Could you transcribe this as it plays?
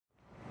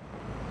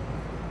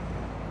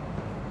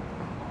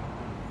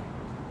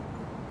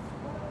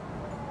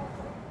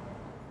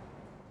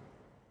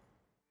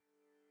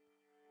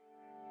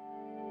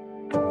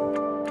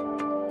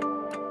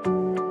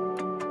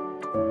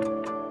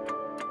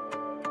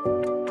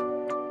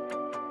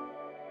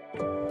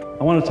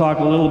I want to talk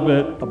a little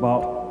bit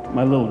about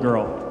my little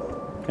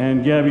girl.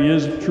 And Gabby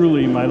is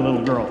truly my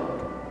little girl.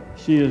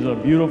 She is a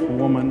beautiful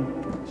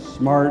woman,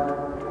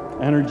 smart,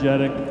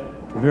 energetic,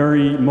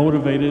 very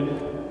motivated,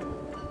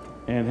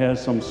 and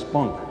has some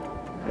spunk,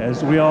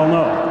 as we all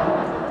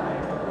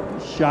know.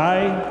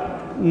 Shy?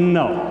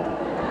 No.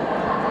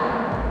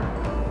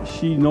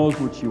 She knows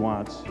what she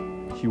wants.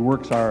 She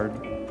works hard.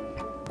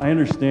 I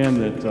understand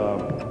that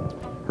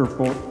her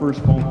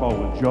first phone call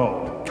with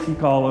Joe, he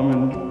called him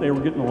and they were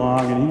getting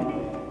along,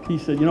 and he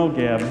said, you know,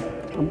 Gab,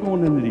 I'm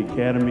going into the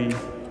academy.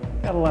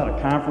 Got a lot of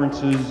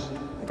conferences.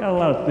 I got a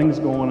lot of things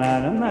going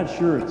on. I'm not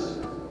sure it's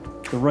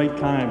the right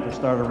time to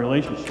start a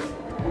relationship.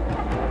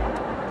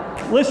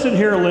 Listen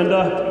here,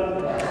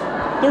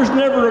 Linda. There's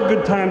never a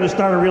good time to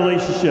start a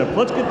relationship.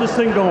 Let's get this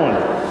thing going.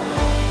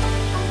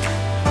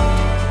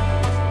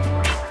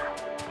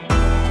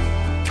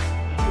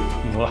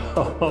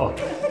 Whoa,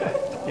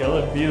 you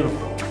look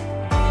beautiful.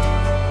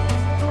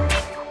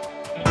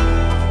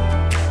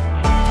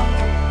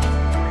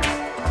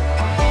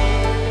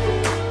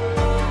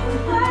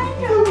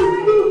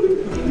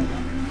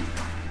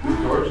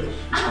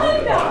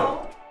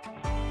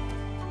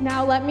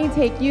 Now let me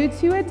take you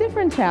to a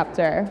different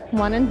chapter,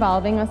 one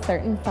involving a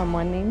certain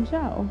someone named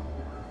Joe.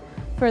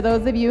 For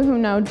those of you who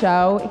know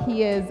Joe,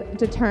 he is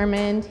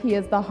determined, he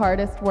is the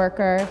hardest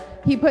worker.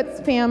 He puts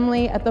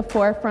family at the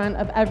forefront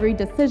of every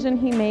decision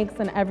he makes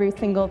and every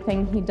single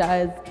thing he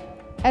does.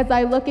 As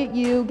I look at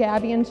you,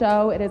 Gabby and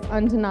Joe, it is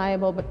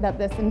undeniable that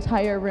this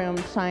entire room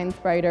shines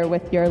brighter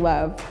with your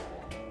love.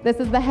 This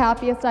is the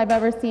happiest I've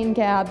ever seen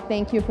Gab.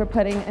 Thank you for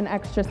putting an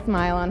extra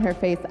smile on her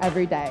face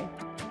every day.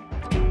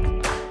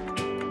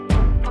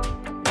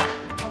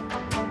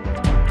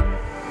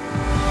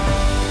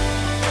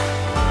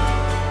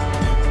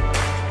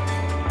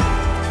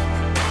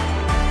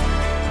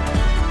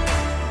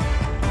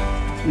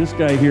 This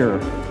guy here,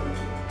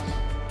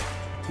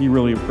 he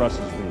really impresses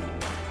me.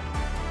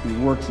 He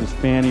works his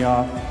fanny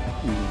off.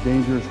 He's a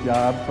dangerous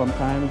job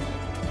sometimes.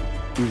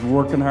 He's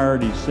working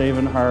hard, he's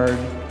saving hard,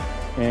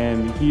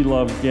 and he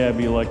loves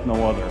Gabby like no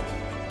other.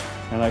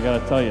 And I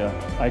gotta tell you,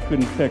 I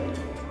couldn't pick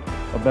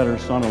a better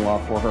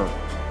son-in-law for her.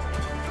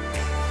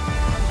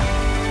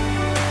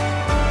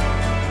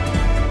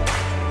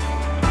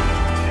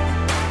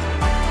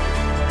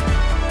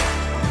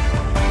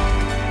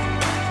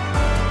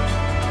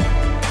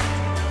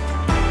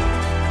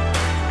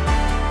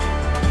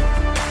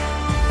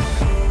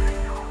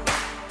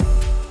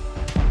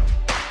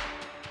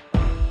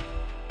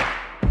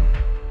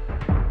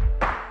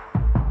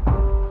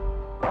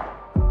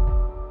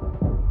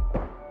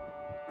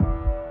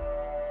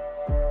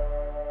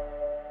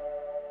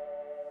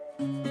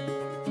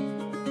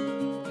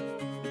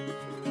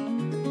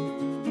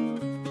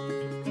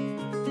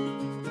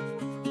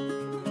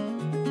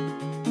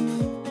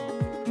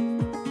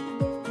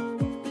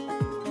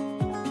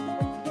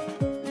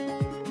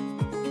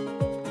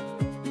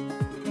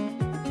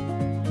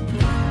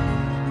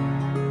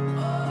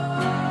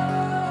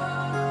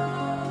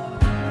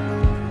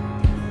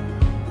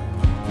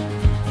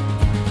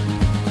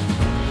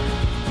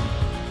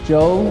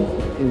 Joe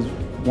is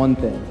one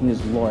thing, he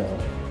is loyal,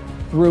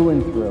 through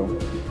and through,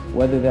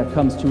 whether that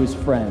comes to his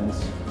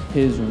friends,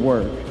 his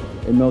work,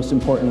 and most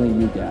importantly,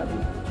 you,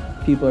 Gabby.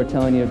 People are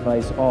telling you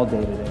advice all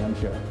day today, I'm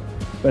sure.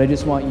 But I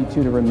just want you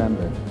two to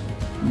remember,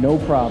 no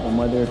problem,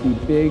 whether it be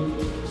big,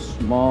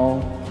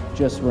 small,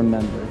 just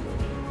remember,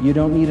 you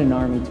don't need an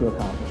army to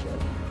accomplish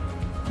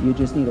it. You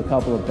just need a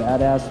couple of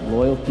badass,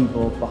 loyal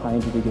people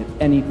behind you to get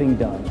anything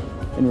done.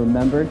 And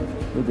remember,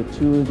 with the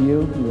two of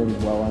you, you're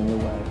well on your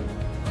way.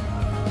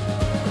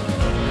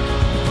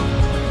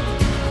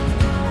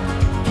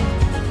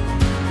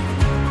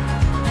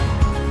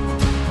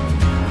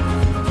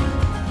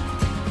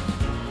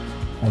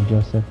 I,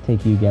 Joseph,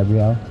 take you,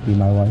 Gabrielle, to be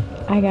my wife.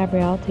 I,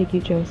 Gabrielle, take you,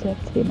 Joseph,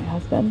 to be my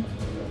husband.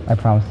 I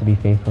promise to be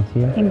faithful to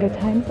you. In good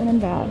times and in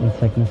bad. In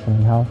sickness and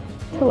in health.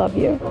 To love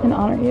you and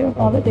honor you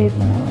all the days of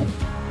my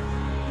life.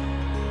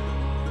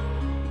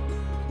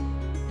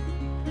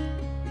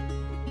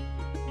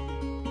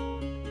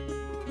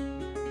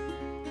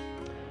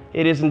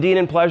 It is indeed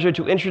a pleasure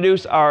to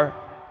introduce our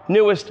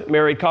newest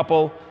married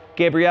couple,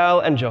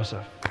 Gabrielle and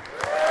Joseph.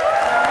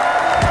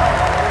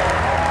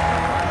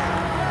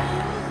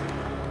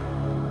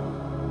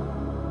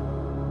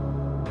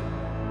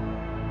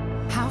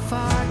 How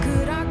far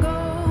could I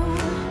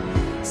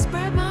go?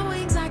 Spread my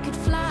wings, I could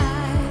fly.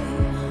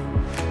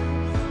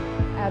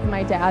 As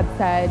my dad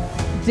said,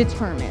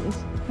 determined.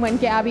 When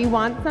Gabby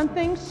wants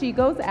something, she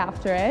goes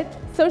after it.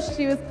 So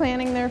she was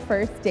planning their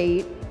first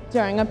date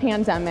during a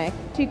pandemic.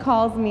 She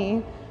calls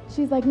me.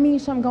 She's like,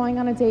 Mish, I'm going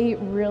on a date,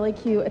 really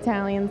cute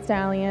Italian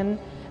stallion.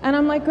 And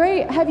I'm like,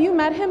 great, have you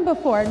met him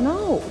before?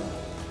 No.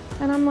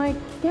 And I'm like,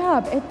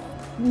 Gab,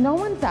 no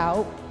one's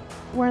out.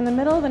 We're in the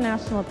middle of the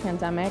national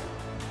pandemic.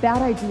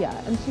 Bad idea.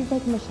 And she's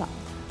like, Michelle,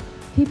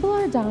 people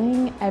are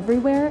dying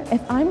everywhere.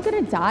 If I'm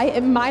gonna die,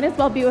 it might as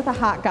well be with a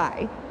hot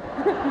guy.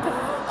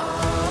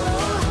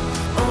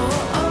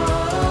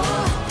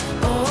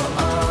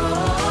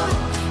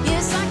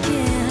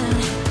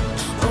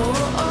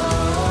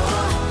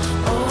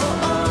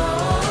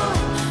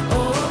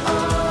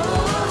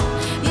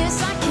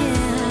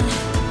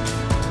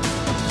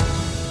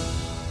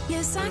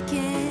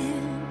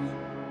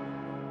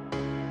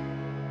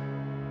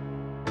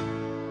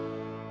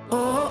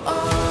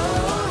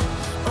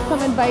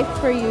 some advice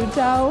for you,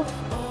 Joe.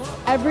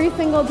 Every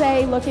single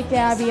day, look at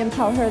Gabby and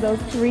tell her those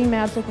 3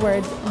 magic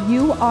words.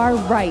 You are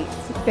right,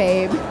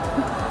 babe.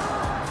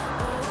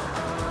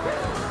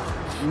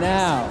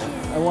 Now,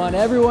 I want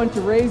everyone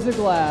to raise a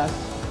glass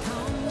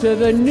to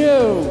the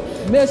new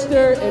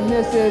Mr. and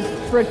Mrs.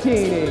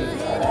 Frattini.